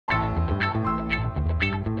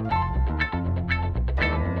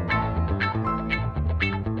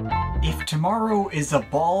tomorrow is a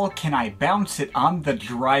ball, can I bounce it on the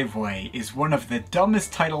driveway is one of the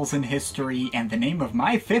dumbest titles in history and the name of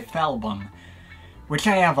my 5th album, which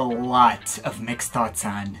I have a lot of mixed thoughts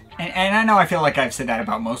on. And I know I feel like I've said that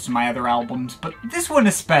about most of my other albums, but this one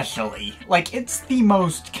especially. Like, it's the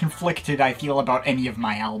most conflicted I feel about any of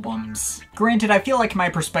my albums. Granted, I feel like my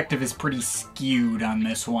perspective is pretty skewed on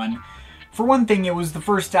this one. For one thing, it was the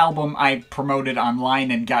first album I promoted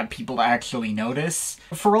online and got people to actually notice.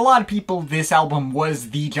 For a lot of people, this album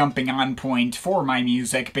was the jumping on point for my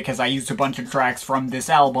music because I used a bunch of tracks from this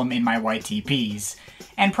album in my YTPs.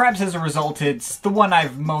 And perhaps as a result, it's the one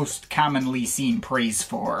I've most commonly seen praise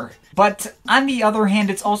for. But on the other hand,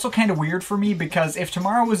 it's also kind of weird for me because If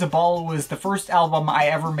Tomorrow Was a Ball was the first album I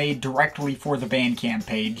ever made directly for the Bandcamp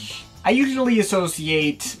page. I usually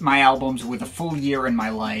associate my albums with a full year in my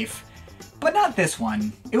life, but not this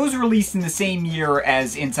one. It was released in the same year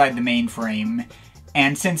as Inside the Mainframe,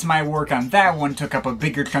 and since my work on that one took up a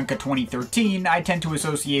bigger chunk of 2013, I tend to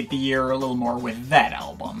associate the year a little more with that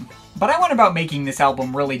album. But I went about making this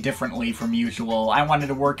album really differently from usual. I wanted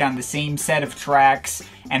to work on the same set of tracks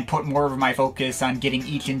and put more of my focus on getting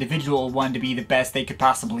each individual one to be the best they could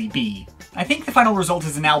possibly be. I think the final result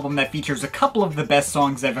is an album that features a couple of the best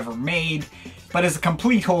songs I've ever made, but as a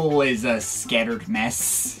complete whole is a scattered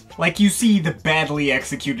mess. Like, you see the badly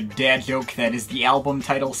executed dad joke that is the album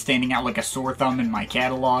title standing out like a sore thumb in my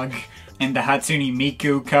catalog, and the Hatsune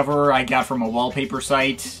Miku cover I got from a wallpaper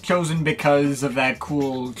site, chosen because of that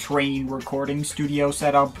cool train recording studio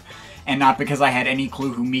setup, and not because I had any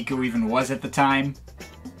clue who Miku even was at the time.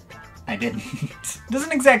 I didn't.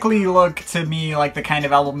 Doesn't exactly look to me like the kind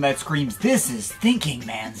of album that screams, "This is thinking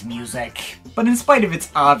man's music." But in spite of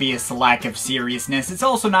its obvious lack of seriousness, it's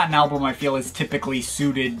also not an album I feel is typically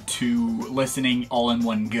suited to listening all in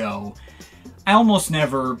one go. I almost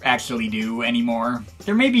never actually do anymore.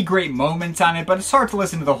 There may be great moments on it, but it's hard to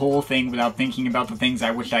listen to the whole thing without thinking about the things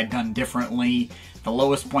I wish I'd done differently. The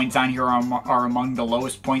lowest points on here are among the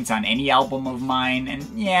lowest points on any album of mine, and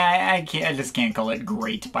yeah, I just can't call it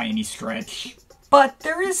great by any stretch. But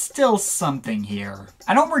there is still something here.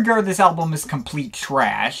 I don't regard this album as complete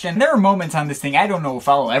trash, and there are moments on this thing I don't know if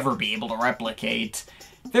I'll ever be able to replicate.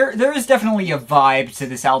 There is definitely a vibe to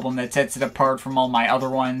this album that sets it apart from all my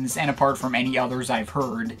other ones, and apart from any others I've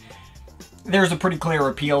heard. There's a pretty clear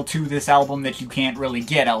appeal to this album that you can't really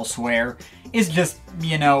get elsewhere. It's just,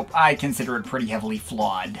 you know, I consider it pretty heavily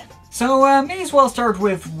flawed. So, may as well start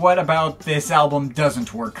with what about this album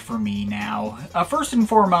doesn't work for me now. First and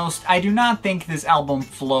foremost, I do not think this album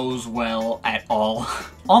flows well at all.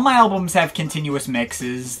 All my albums have continuous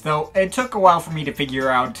mixes, though it took a while for me to figure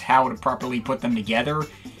out how to properly put them together.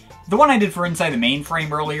 The one I did for Inside the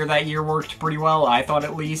Mainframe earlier that year worked pretty well, I thought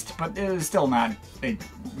at least, but it was still not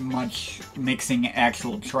much mixing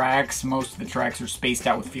actual tracks. Most of the tracks are spaced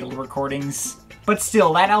out with field recordings. But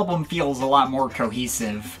still, that album feels a lot more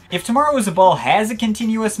cohesive. If Tomorrow Is a Ball has a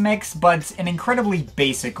continuous mix, but an incredibly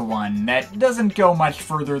basic one that doesn't go much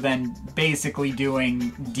further than basically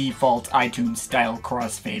doing default iTunes-style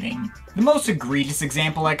crossfading. The most egregious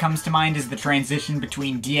example that comes to mind is the transition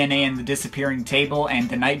between DNA and the Disappearing Table and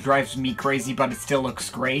The Night Drives Me Crazy But It Still Looks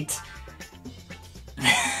Great.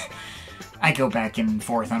 I go back and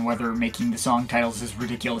forth on whether making the song titles as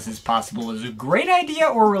ridiculous as possible is a great idea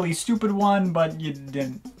or a really stupid one, but you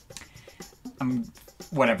didn't.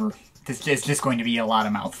 Whatever. It's just going to be a lot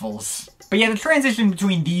of mouthfuls. But yeah, the transition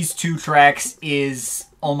between these two tracks is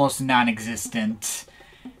almost non-existent.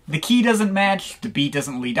 The key doesn't match, the beat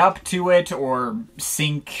doesn't lead up to it, or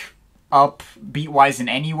sync up beat-wise in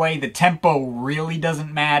any way. The tempo really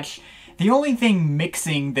doesn't match. The only thing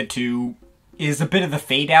mixing the two is a bit of the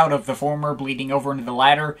fade-out of the former bleeding over into the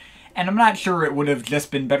latter, and I'm not sure it would have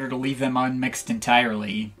just been better to leave them unmixed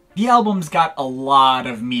entirely. The album's got a lot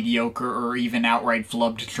of mediocre or even outright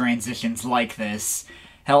flubbed transitions like this.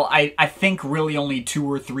 Hell, I think really only 2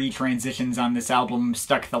 or 3 transitions on this album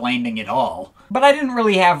stuck the landing at all. But I didn't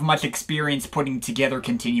really have much experience putting together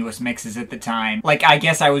continuous mixes at the time. Like, I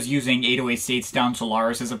guess I was using 808 States Down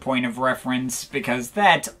Solaris as a point of reference, because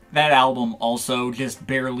that album also just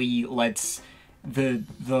barely lets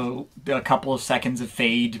a couple of seconds of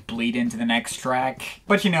fade bleed into the next track.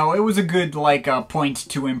 But you know, it was a good, like, point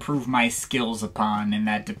to improve my skills upon in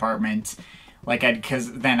that department. Like,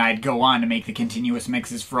 because then I'd go on to make the continuous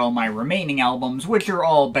mixes for all my remaining albums, which are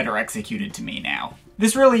all better executed to me now.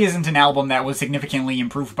 This really isn't an album that was significantly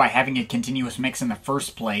improved by having a continuous mix in the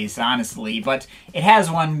first place, honestly, but it has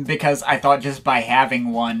one because I thought just by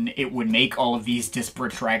having one, it would make all of these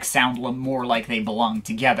disparate tracks sound more like they belong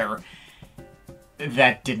together.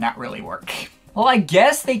 That did not really work. Well, I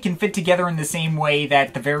guess they can fit together in the same way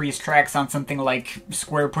that the various tracks on something like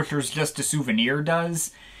Square Pusher's Just a Souvenir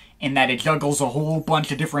does, in that it juggles a whole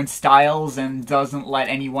bunch of different styles and doesn't let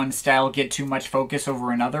any one style get too much focus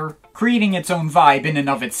over another, creating its own vibe in and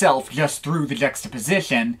of itself just through the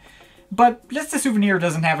juxtaposition. But Just a Souvenir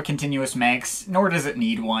doesn't have a continuous mix, nor does it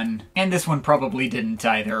need one, and this one probably didn't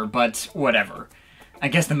either, but whatever. I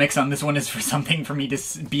guess the mix on this one is for something for me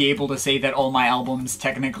to be able to say that all my albums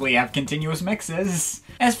technically have continuous mixes.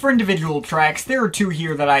 As for individual tracks, there are two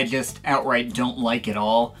here that I just outright don't like at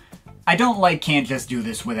all. I don't like Can't Just Do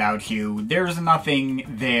This Without You. There's nothing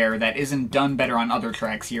there that isn't done better on other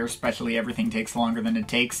tracks here, especially Everything Takes Longer Than It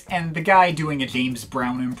Takes, and the guy doing a James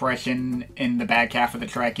Brown impression in the back half of the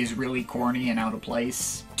track is really corny and out of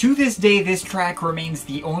place. To this day, this track remains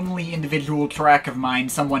the only individual track of mine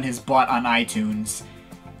someone has bought on iTunes,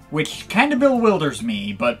 which kinda bewilders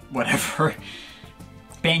me, but whatever.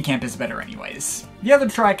 Bandcamp is better anyways. The other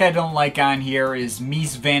track I don't like on here is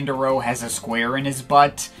Mies van der Rohe Has a Square in His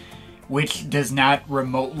Butt, which does not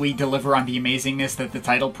remotely deliver on the amazingness that the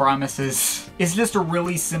title promises. It's just a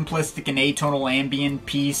really simplistic and atonal ambient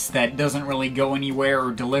piece that doesn't really go anywhere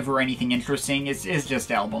or deliver anything interesting. It's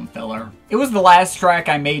just album filler. It was the last track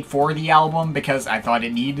I made for the album because I thought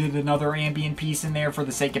it needed another ambient piece in there for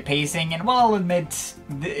the sake of pacing, and while I'll admit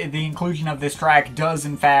the inclusion of this track does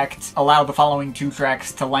in fact allow the following two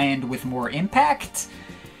tracks to land with more impact,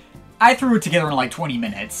 I threw it together in like 20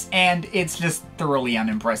 minutes, and it's just thoroughly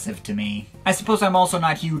unimpressive to me. I suppose I'm also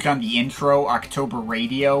not huge on the intro, October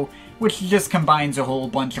Radio, which just combines a whole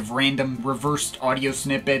bunch of random reversed audio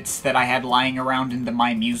snippets that I had lying around in the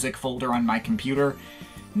My Music folder on my computer.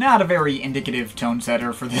 Not a very indicative tone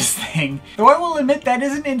setter for this thing, though I will admit that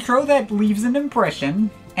is an intro that leaves an impression.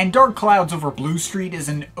 And Dark Clouds Over Blue Street is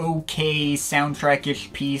an okay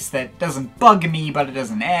soundtrack-ish piece that doesn't bug me, but it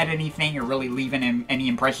doesn't add anything or really leave any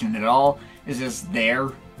impression at all. It's just there.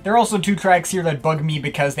 There are also two tracks here that bug me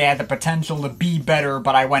because they had the potential to be better,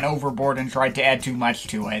 but I went overboard and tried to add too much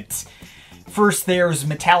to it. First, there's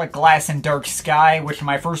Metallic Glass and Dark Sky, which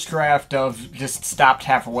my first draft of just stopped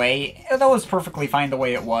halfway. That was perfectly fine the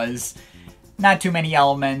way it was. Not too many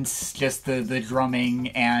elements, just the drumming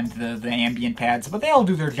and the ambient pads, but they all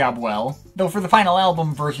do their job well. Though for the final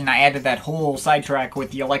album version, I added that whole sidetrack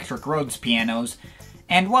with the Electric Rhodes pianos,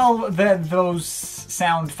 and while those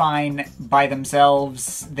sound fine by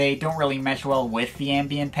themselves, they don't really mesh well with the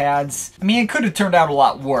ambient pads. I mean, it could have turned out a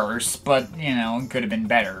lot worse, but, you know, it could have been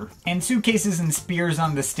better. And Suitcases and Spears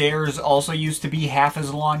on the Stairs also used to be half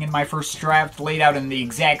as long in my first draft, laid out in the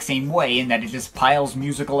exact same way, in that it just piles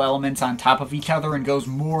musical elements on top of each other and goes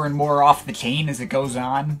more and more off the chain as it goes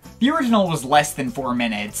on. The original was less than 4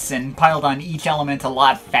 minutes, and piled on each element a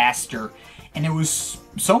lot faster, and it was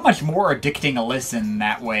so much more addicting a listen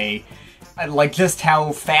that way. Like, just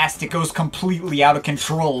how fast it goes completely out of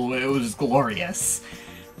control, it was glorious.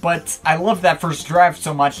 But I loved that first draft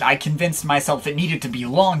so much, I convinced myself it needed to be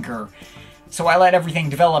longer. So I let everything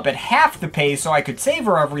develop at half the pace so I could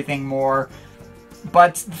savor everything more,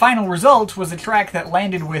 but the final result was a track that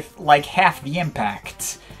landed with, like, half the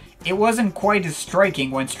impact. It wasn't quite as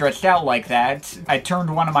striking when stretched out like that. I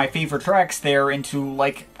turned one of my favorite tracks there into,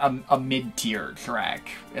 like, a mid-tier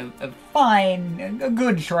track. A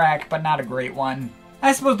good track, but not a great one.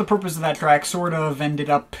 I suppose the purpose of that track sort of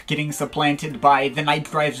ended up getting supplanted by The Night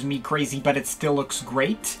Drives Me Crazy But It Still Looks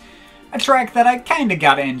Great. A track that I kinda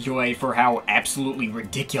gotta enjoy for how absolutely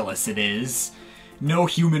ridiculous it is. No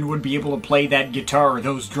human would be able to play that guitar or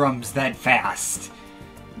those drums that fast.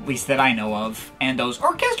 At least that I know of. And those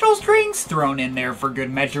orchestral strings thrown in there for good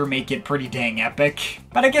measure make it pretty dang epic.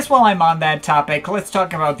 But I guess while I'm on that topic, let's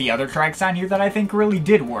talk about the other tracks on here that I think really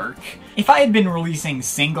did work. If I had been releasing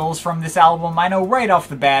singles from this album, I know right off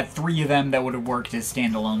the bat 3 of them that would have worked as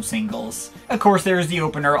standalone singles. Of course, there's the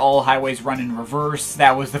opener, All Highways Run in Reverse.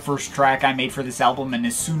 That was the first track I made for this album, and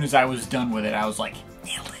as soon as I was done with it, I was like,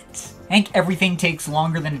 nailed it. I think Everything Takes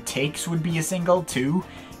Longer Than It Takes would be a single, too.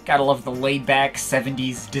 Gotta love the laid-back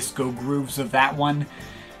 70s disco grooves of that one.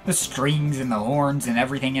 The strings and the horns and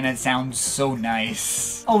everything in it sounds so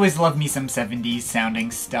nice. Always love me some 70s sounding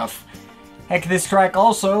stuff. Heck, this track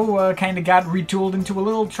also kinda got retooled into a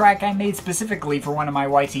little track I made specifically for one of my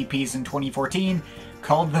YTPs in 2014,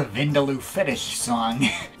 called the Vindaloo Fetish Song.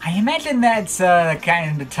 I imagine that's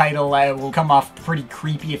kind of title that will come off pretty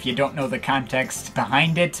creepy if you don't know the context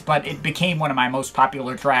behind it, but it became one of my most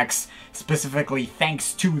popular tracks, specifically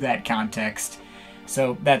thanks to that context.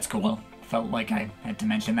 So that's cool. Felt like I had to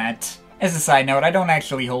mention that. As a side note, I don't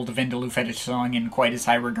actually hold the Vindaloo Fetish Song in quite as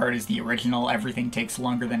high regard as the original Everything Takes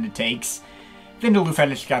Longer Than It Takes. Vindaloo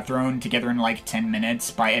Fetish got thrown together in like 10 minutes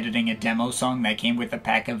by editing a demo song that came with a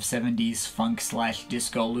pack of 70s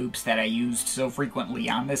funk/disco loops that I used so frequently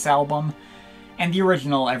on this album. And the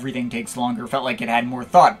original Everything Takes Longer felt like it had more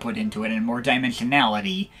thought put into it and more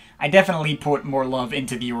dimensionality. I definitely put more love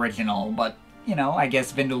into the original, but, you know, I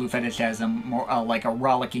guess Vindaloo Fetish has a more, like a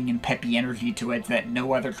rollicking and peppy energy to it that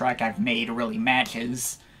no other track I've made really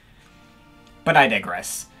matches. But I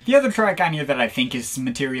digress. The other track on here that I think is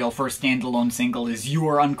material for a standalone single is You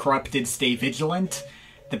Are Uncorrupted, Stay Vigilant.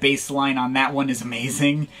 The bass line on that one is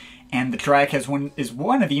amazing, and the track is one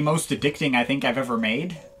of the most addicting I think I've ever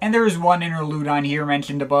made. And there is one interlude on here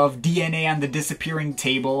mentioned above, DNA on the Disappearing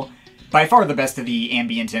Table. By far the best of the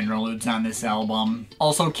ambient interludes on this album.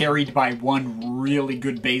 Also carried by one really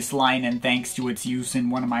good bass line, and thanks to its use in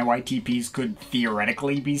one of my YTPs could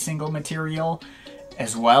theoretically be single material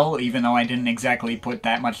as well, even though I didn't exactly put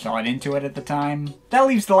that much thought into it at the time. That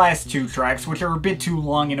leaves the last two tracks, which are a bit too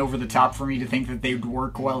long and over the top for me to think that they would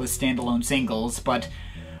work well as standalone singles, but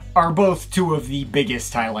are both two of the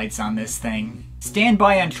biggest highlights on this thing. Stand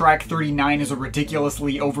By on track 39 is a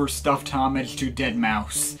ridiculously overstuffed homage to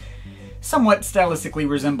Deadmau5. Somewhat stylistically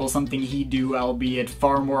resembles something he'd do, albeit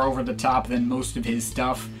far more over the top than most of his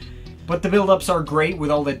stuff. But the build-ups are great,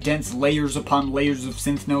 with all the dense layers upon layers of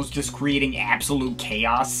synth notes just creating absolute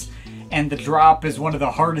chaos. And the drop is one of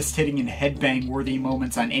the hardest hitting and headbang-worthy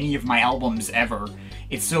moments on any of my albums ever.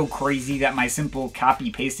 It's so crazy that my simple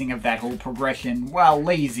copy-pasting of that whole progression, while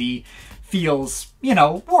lazy, feels, you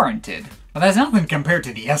know, warranted. But that's nothing compared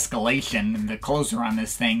to the escalation and the closer on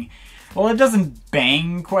this thing. While it doesn't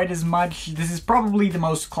bang quite as much, this is probably the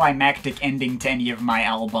most climactic ending to any of my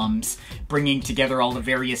albums, bringing together all the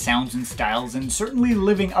various sounds and styles and certainly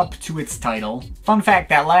living up to its title. Fun fact,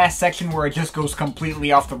 that last section where it just goes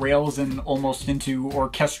completely off the rails and almost into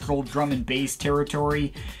orchestral drum and bass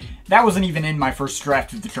territory, that wasn't even in my first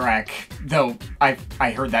draft of the track, though I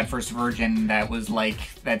heard that first version that was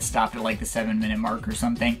like, that stopped at like the 7-minute mark or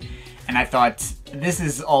something. And I thought, this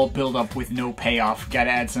is all build up with no payoff, gotta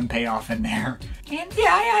add some payoff in there. And yeah,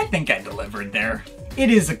 I think I delivered there. It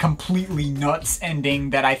is a completely nuts ending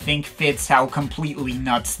that I think fits how completely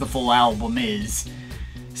nuts the full album is.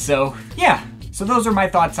 So, yeah. So those are my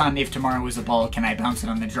thoughts on If Tomorrow Was a Ball, Can I Bounce It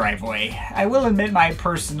on the Driveway? I will admit my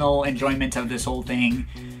personal enjoyment of this whole thing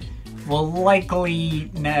will likely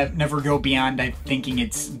never go beyond thinking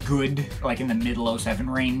it's good, like in the mid-low 7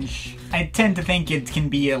 range. I tend to think it can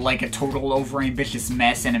be like a total overambitious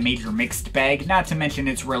mess and a major mixed bag, not to mention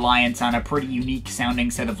its reliance on a pretty unique sounding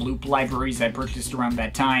set of loop libraries I purchased around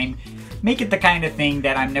that time. Make it the kind of thing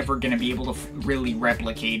that I'm never going to be able to really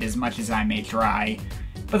replicate as much as I may try.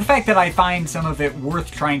 But the fact that I find some of it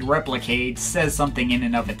worth trying to replicate says something in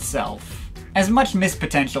and of itself. As much missed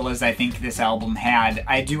potential as I think this album had,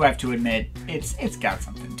 I do have to admit, it's got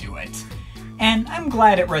something to it. And I'm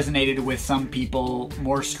glad it resonated with some people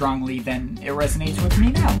more strongly than it resonates with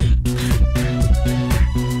me now.